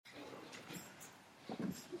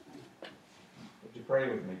pray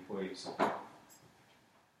with me, please?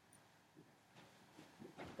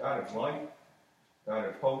 God of light, God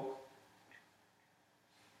of hope,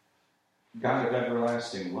 God of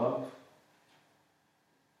everlasting love,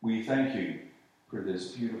 we thank you for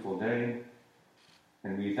this beautiful day,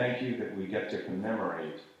 and we thank you that we get to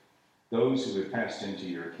commemorate those who have passed into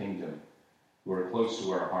your kingdom, who are close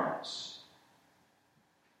to our hearts.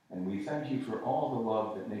 And we thank you for all the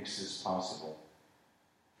love that makes this possible.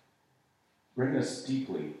 Bring us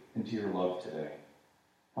deeply into your love today.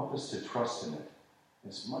 Help us to trust in it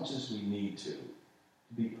as much as we need to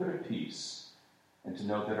be put at peace, and to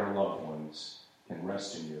know that our loved ones can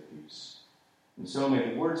rest in your peace. And so may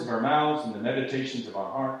the words of our mouths and the meditations of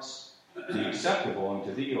our hearts be acceptable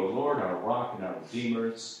unto thee, O Lord, our rock and our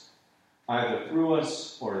redeemers, either through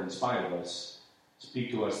us or in spite of us.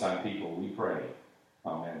 Speak to us, thy people, we pray.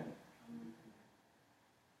 Amen.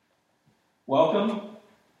 Welcome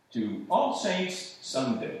to All Saints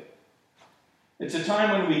Sunday. It's a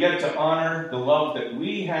time when we get to honor the love that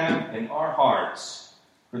we have in our hearts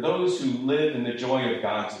for those who live in the joy of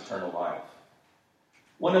God's eternal life.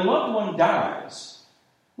 When a loved one dies,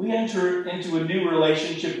 we enter into a new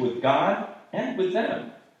relationship with God and with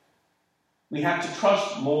them. We have to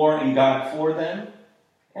trust more in God for them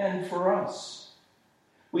and for us.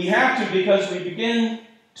 We have to because we begin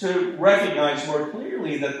to recognize more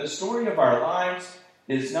clearly that the story of our lives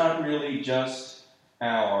is not really just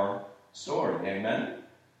our story. Amen?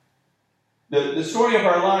 The story of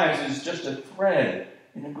our lives is just a thread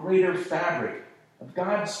in a greater fabric of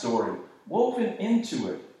God's story, woven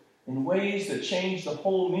into it in ways that change the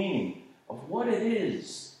whole meaning of what it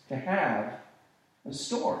is to have a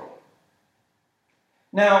story.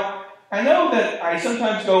 Now, I know that I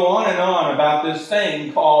sometimes go on and on about this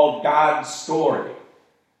thing called God's story.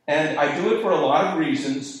 And I do it for a lot of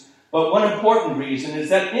reasons, but one important reason is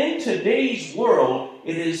that in today's world,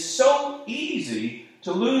 it is so easy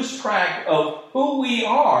to lose track of who we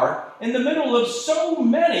are in the middle of so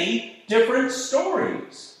many different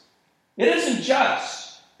stories. It isn't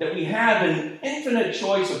just that we have an infinite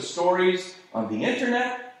choice of stories on the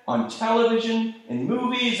internet, on television, in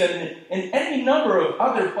movies, and in any number of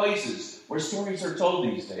other places where stories are told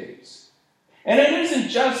these days. And it isn't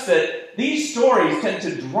just that these stories tend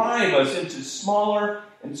to drive us into smaller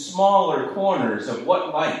and smaller corners of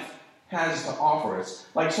what life has to offer us,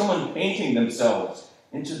 like someone painting themselves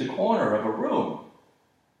into the corner of a room.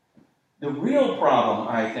 The real problem,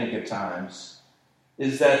 I think, at times,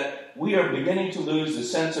 is that we are beginning to lose the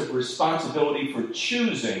sense of responsibility for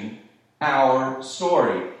choosing our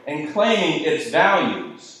story and claiming its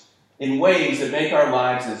values in ways that make our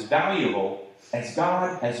lives as valuable as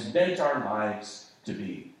God has meant our lives to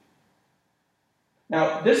be.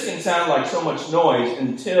 Now, this can sound like so much noise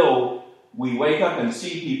until we wake up and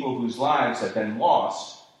see people whose lives have been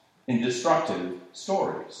lost in destructive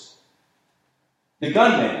stories. The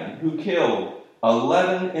gunman who killed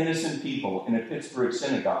 11 innocent people in a Pittsburgh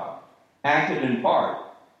synagogue acted in part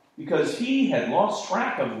because he had lost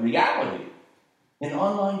track of reality in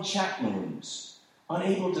online chat rooms,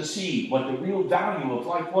 unable to see what the real value of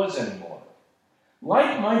life was anymore.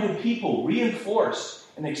 Like-minded people reinforced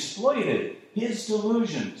and exploited his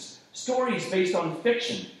delusions, stories based on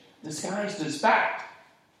fiction disguised as fact.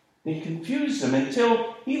 They confused him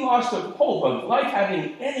until he lost the hope of life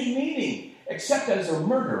having any meaning except as a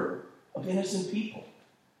murderer of innocent people.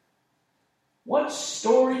 What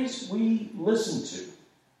stories we listen to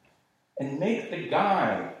and make the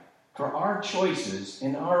guide for our choices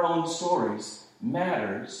in our own stories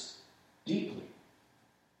matters deeply.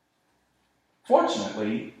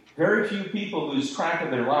 Fortunately, very few people lose track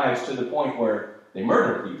of their lives to the point where they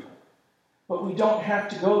murder people. But we don't have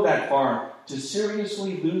to go that far to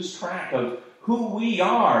seriously lose track of who we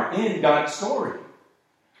are in God's story.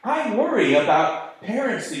 I worry about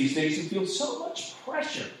parents these days who feel so much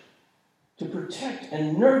pressure to protect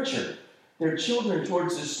and nurture their children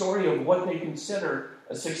towards the story of what they consider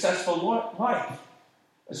a successful life.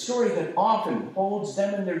 A story that often holds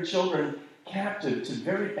them and their children captive to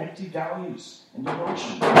very empty values and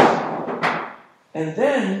emotions. And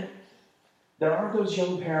then there are those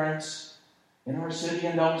young parents in our city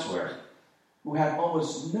and elsewhere who have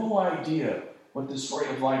almost no idea what the story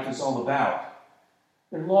of life is all about.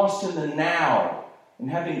 They're lost in the now and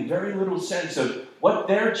having very little sense of what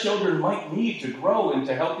their children might need to grow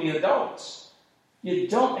into healthy adults. You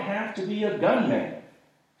don't have to be a gunman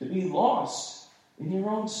to be lost in your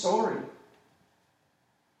own story.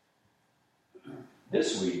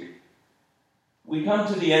 This week, we come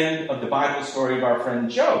to the end of the Bible story of our friend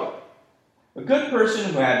Job, a good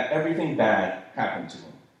person who had everything bad happen to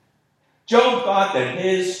him. Job thought that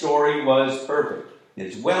his story was perfect.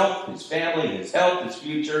 his wealth, his family, his health, his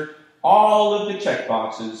future. All of the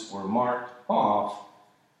checkboxes were marked off.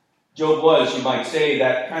 Job was, you might say,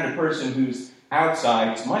 that kind of person whose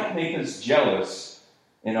outsides might make us jealous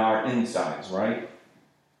in our insides, right?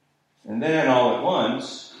 And then all at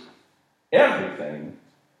once, everything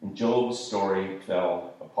in Job's story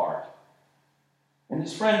fell apart. And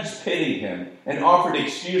his friends pitied him and offered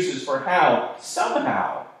excuses for how,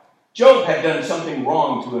 somehow, Job had done something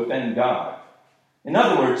wrong to offend God. In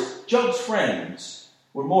other words, Job's friends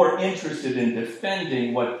were more interested in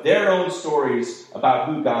defending what their own stories about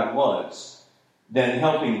who God was than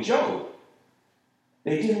helping Job.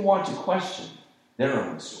 They didn't want to question their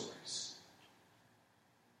own stories.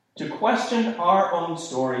 To question our own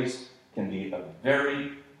stories can be a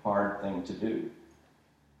very hard thing to do.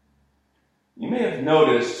 You may have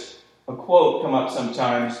noticed a quote come up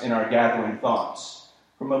sometimes in our gathering thoughts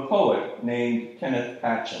from a poet named Kenneth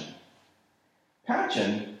Patchen.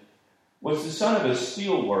 Patchen was the son of a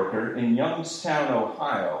steel worker in Youngstown,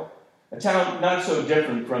 Ohio, a town not so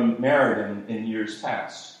different from Meriden in years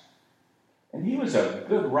past. And he was a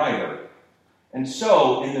good writer. And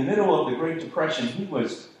so, in the middle of the Great Depression, he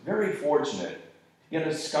was very fortunate to get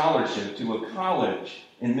a scholarship to a college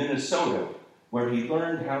in Minnesota where he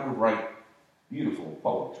learned how to write beautiful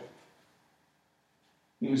poetry.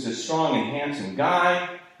 He was a strong and handsome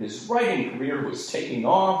guy. His writing career was taking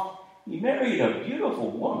off. He married a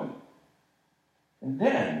beautiful woman. And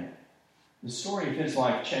then, the story of his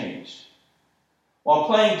life changed. While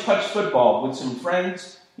playing touch football with some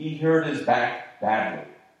friends, he hurt his back badly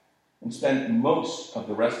and spent most of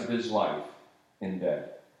the rest of his life in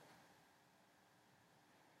bed.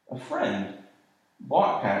 A friend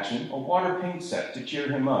bought Patchen a water paint set to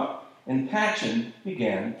cheer him up, and Patchen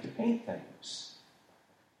began to paint things.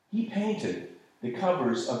 He painted the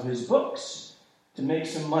covers of his books to make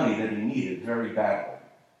some money that he needed very badly.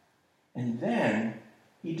 And then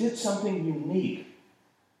he did something unique.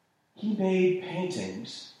 He made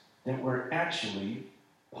paintings that were actually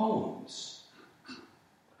poems.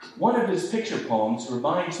 One of his picture poems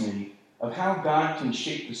reminds me of how God can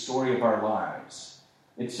shape the story of our lives.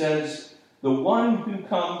 It says, "The one who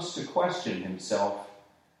comes to question himself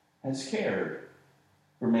has cared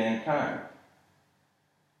for mankind."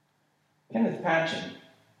 Kenneth Patchen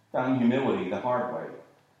found humility the hard way,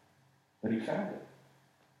 but he found it.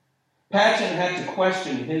 Patchen had to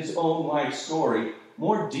question his own life story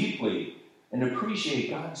more deeply and appreciate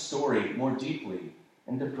God's story more deeply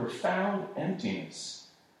and the profound emptiness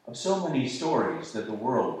of so many stories that the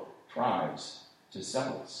world tries to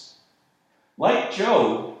sell us. Like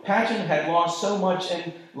Job, Patchen had lost so much,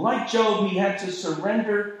 and like Job, he had to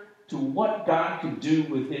surrender to what God could do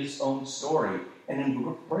with his own story and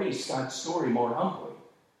embrace God's story more humbly.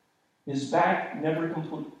 His back never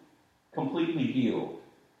completely healed,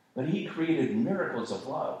 but he created miracles of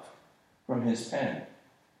love from his pen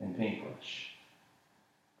and paintbrush.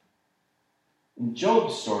 In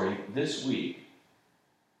Job's story this week,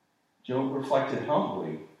 Job reflected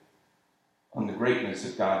humbly on the greatness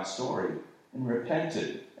of God's story and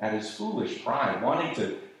repented at his foolish pride, wanting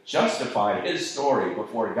to justify his story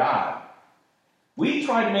before God. We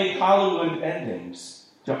try to make Hollywood endings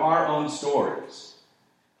to our own stories,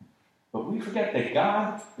 but we forget that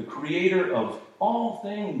God, the creator of all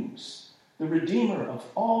things, the redeemer of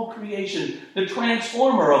all creation, the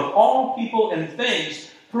transformer of all people and things,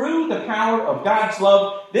 through the power of God's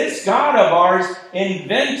love, this God of ours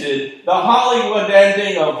invented the Hollywood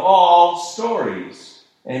ending of all stories.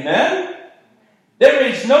 Amen? There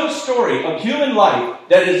is no story of human life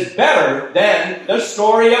that is better than the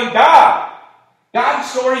story of God. God's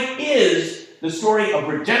story is the story of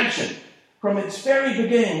redemption from its very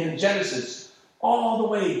beginning in Genesis all the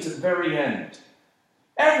way to the very end.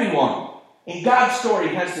 Everyone in God's story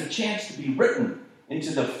has the chance to be written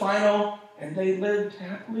into the final "and they lived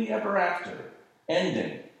happily ever after"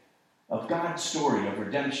 ending of God's story of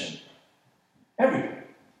redemption. Everyone.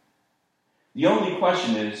 The only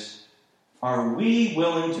question is, are we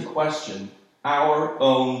willing to question our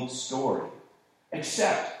own story?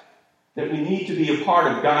 Accept that we need to be a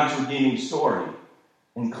part of God's redeeming story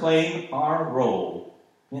and claim our role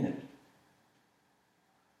in it.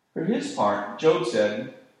 For his part, Job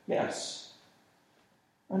said, "Yes,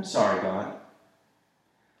 I'm sorry, God.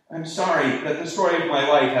 I'm sorry that the story of my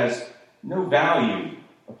life has no value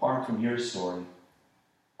apart from your story.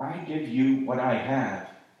 I give you what I have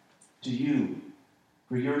to you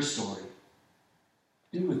for your story.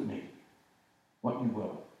 Do with me what you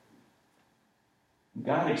will." And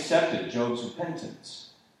God accepted Job's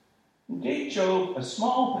repentance and gave Job a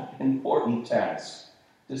small but important task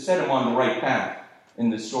to set him on the right path in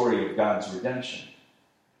the story of God's redemption.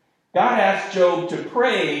 God asked Job to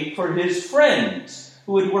pray for his friends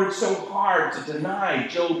who had worked so hard to deny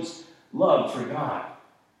Job's love for God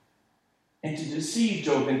and to deceive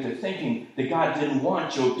Job into thinking that God didn't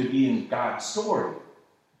want Job to be in God's story.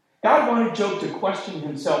 God wanted Job to question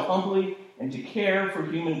himself humbly and to care for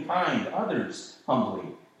humankind, others humbly,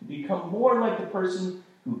 to become more like the person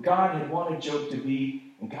who God had wanted Job to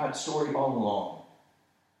be in God's story all along.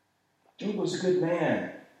 Job was a good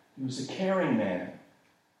man. He was a caring man.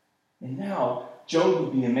 And now, Job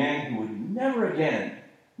would be a man who would never again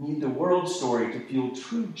need the world story to feel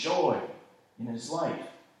true joy in his life.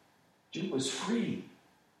 Job was free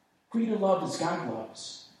to love as God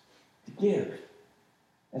loves, to give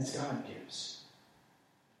as God gives.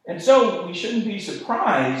 And so, we shouldn't be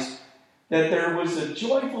surprised that there was a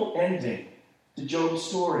joyful ending to Job's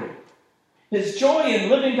story. His joy in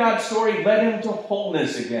living God's story led him to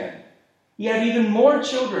wholeness again. He had even more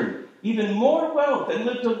children, even more wealth, and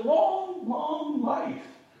lived a long, long life.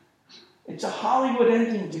 It's a Hollywood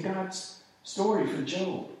ending to God's story for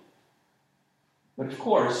Job. But of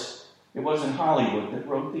course, it wasn't Hollywood that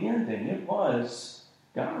wrote the ending. It was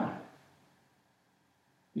God.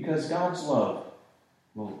 Because God's love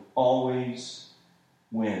will always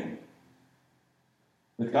win.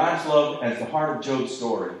 With God's love as the heart of Job's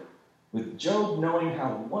story, with Job knowing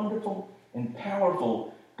how wonderful and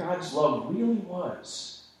powerful God's love really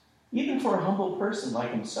was, even for a humble person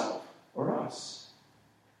like himself or us,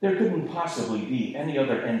 there couldn't possibly be any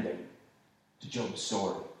other ending to Job's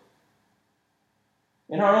story.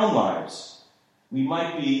 In our own lives, we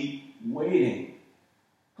might be waiting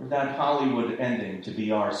for that Hollywood ending to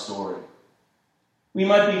be our story. We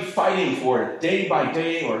might be fighting for it day by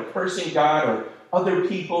day, or cursing God or other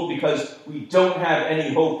people because we don't have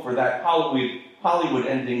any hope for that Hollywood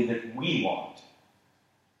ending that we want.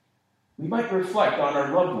 We might reflect on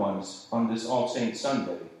our loved ones on this All Saints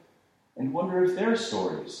Sunday and wonder if their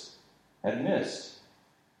stories had missed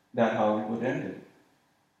that Hollywood ending.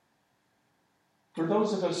 For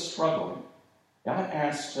those of us struggling, God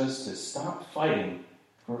asks us to stop fighting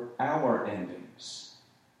for our endings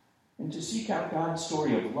and to seek out God's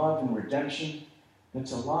story of love and redemption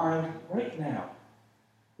that's alive right now,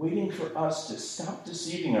 waiting for us to stop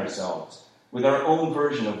deceiving ourselves with our own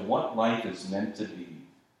version of what life is meant to be.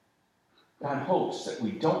 God hopes that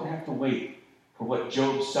we don't have to wait for what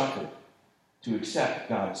Job suffered to accept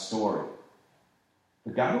God's story.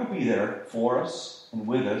 But God will be there for us and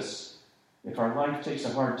with us if our life takes a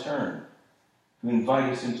hard turn to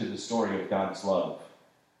invite us into the story of God's love.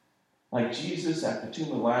 Like Jesus at the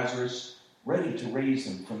tomb of Lazarus, ready to raise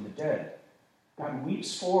him from the dead, God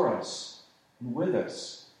weeps for us and with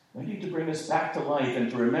us, ready to bring us back to life and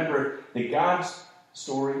to remember that God's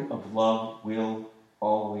story of love will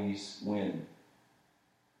always win.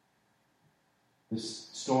 This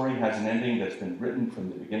story has an ending that's been written from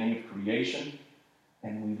the beginning of creation,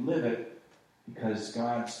 and we live it because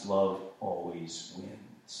God's love always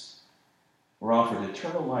wins. We're offered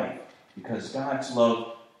eternal life because God's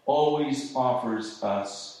love always offers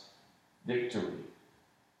us victory.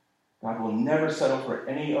 God will never settle for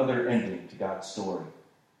any other ending to God's story.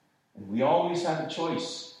 And we always have a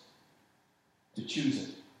choice to choose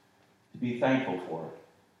it, to be thankful for it,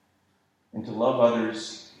 and to love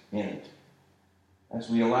others in it, as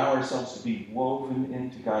we allow ourselves to be woven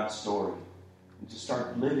into God's story and to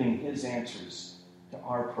start living his answers to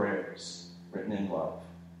our prayers written in love.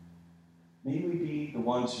 May we be the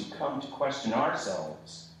ones who come to question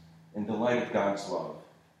ourselves in the light of God's love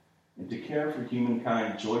and to care for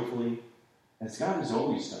humankind joyfully as God has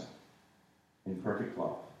always done in perfect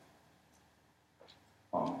love.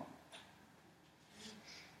 Amen.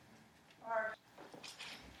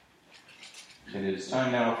 It is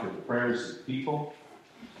time now for the prayers of the people,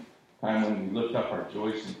 time when we lift up our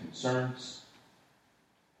joys and concerns.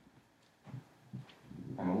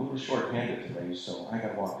 I'm a little short-handed today, so I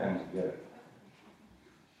got to walk down to get it.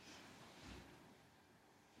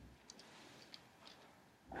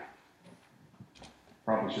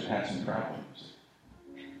 Probably should have some travel music.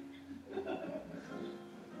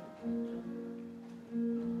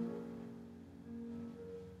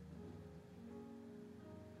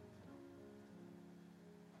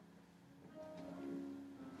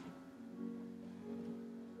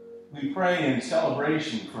 We pray in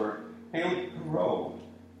celebration for Haley Perot,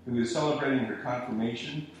 who is celebrating her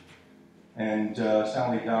confirmation, and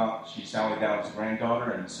Sally Dow, she's Sally Dow's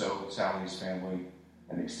granddaughter, and so Sally's family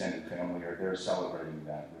and extended family are there celebrating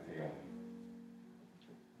that with Haley.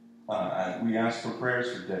 We ask for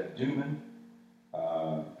prayers for Deb Duman,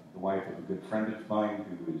 the wife of a good friend of mine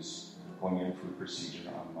who is going in for a procedure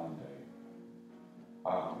on Monday.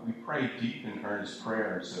 We pray deep and earnest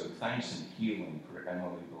prayers of thanks and healing for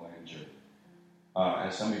Emily Belanger.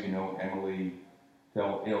 As some of you know, Emily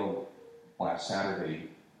fell ill last Saturday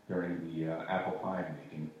during the apple pie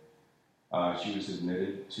making. She was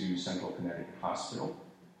admitted to Central Connecticut Hospital,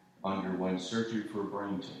 underwent surgery for a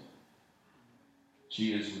brain tumor.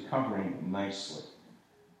 She is recovering nicely,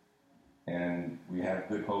 and we have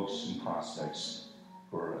good hopes and prospects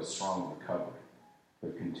for a strong recovery.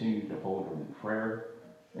 But continue to hold her in prayer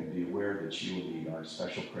and be aware that she will need our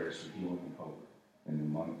special prayers for healing and hope in the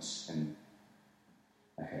months and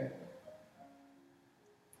ahead.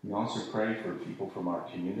 We also pray for people from our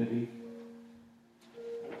community.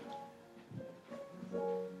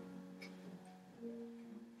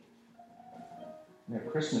 We have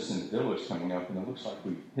Christmas in the village coming up, and it looks like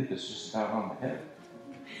we hit this just about on the head.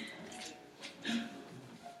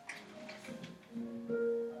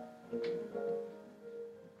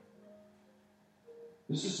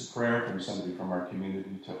 This is a prayer from somebody from our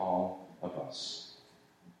community to all of us.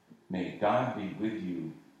 May God be with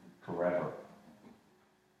you forever.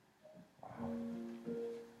 Wow.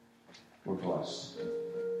 We're blessed.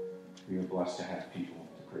 We are blessed to have people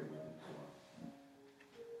to pray with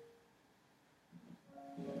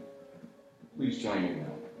and for. Please join me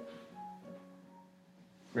now.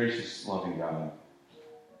 Gracious, loving God,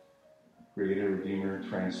 Creator, Redeemer,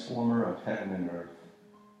 Transformer of heaven and earth,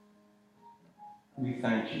 we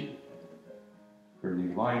thank you for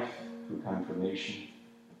new life through confirmation.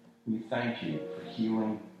 We thank you for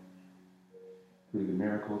healing through the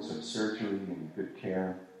miracles of surgery and good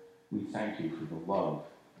care. We thank you for the love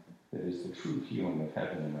that is the true healing of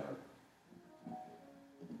heaven and earth.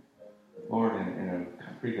 Lord, in a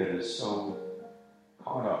country that is so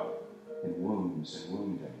caught up in wounds and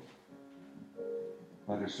wounding,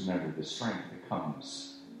 let us remember the strength that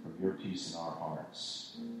comes from your peace in our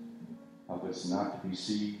hearts. Help us not to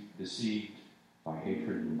be deceived by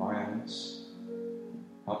hatred and violence.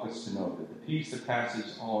 Help us to know that the peace that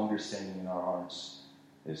passes all understanding in our hearts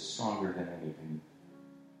is stronger than anything.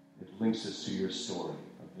 It links us to your story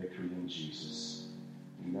of victory in Jesus.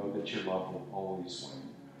 We know that your love will always win.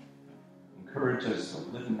 Encourage us to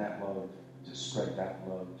live in that love, to spread that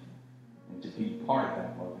love, and to be part of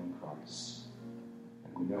that love in Christ.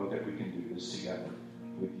 And we know that we can do this together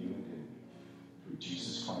with you and in you, through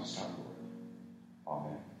Jesus Christ our Lord.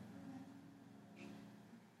 Amen.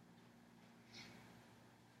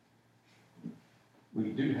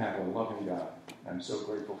 We do have a loving God. I'm so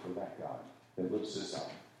grateful for that God that lifts us up.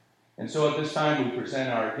 And so at this time we present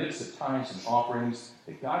our gifts of tithes and offerings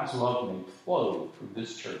that God's love may flow through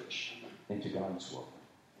this church into God's world.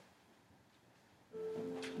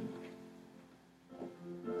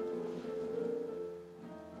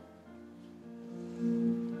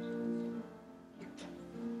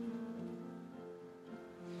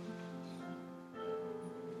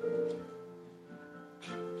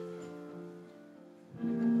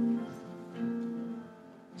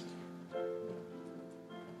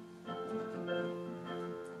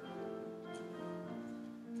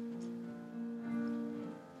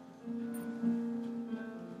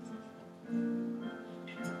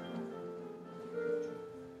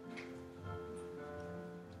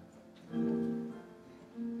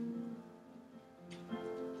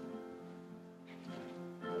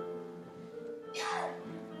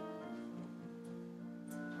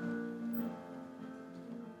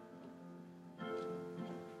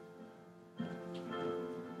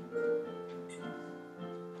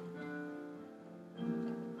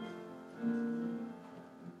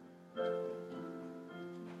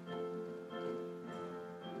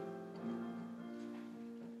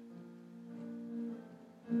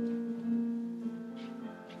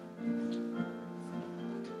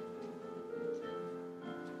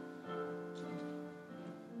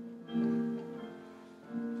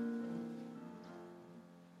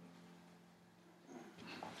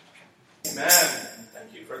 Amen.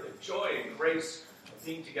 Thank you for the joy and grace of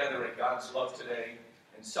being together in God's love today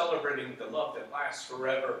and celebrating the love that lasts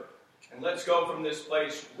forever. And let's go from this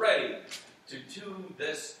place ready to do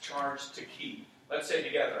this charge to keep. Let's say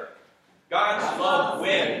together, God's love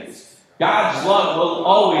wins. God's love will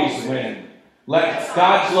always win. Let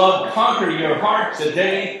God's love conquer your heart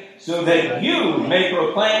today so that you may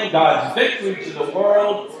proclaim God's victory to the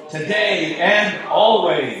world today and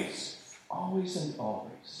always. Always and always.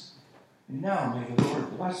 And now may the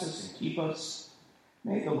Lord bless us and keep us.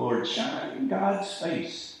 May the Lord shine God's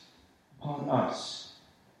face upon us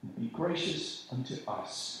and be gracious unto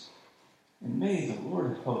us. And may the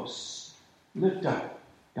Lord of hosts lift up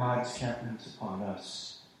God's countenance upon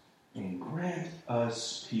us and grant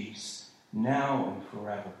us peace now and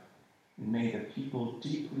forever. And may the people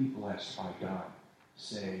deeply blessed by God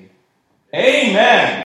say, Amen.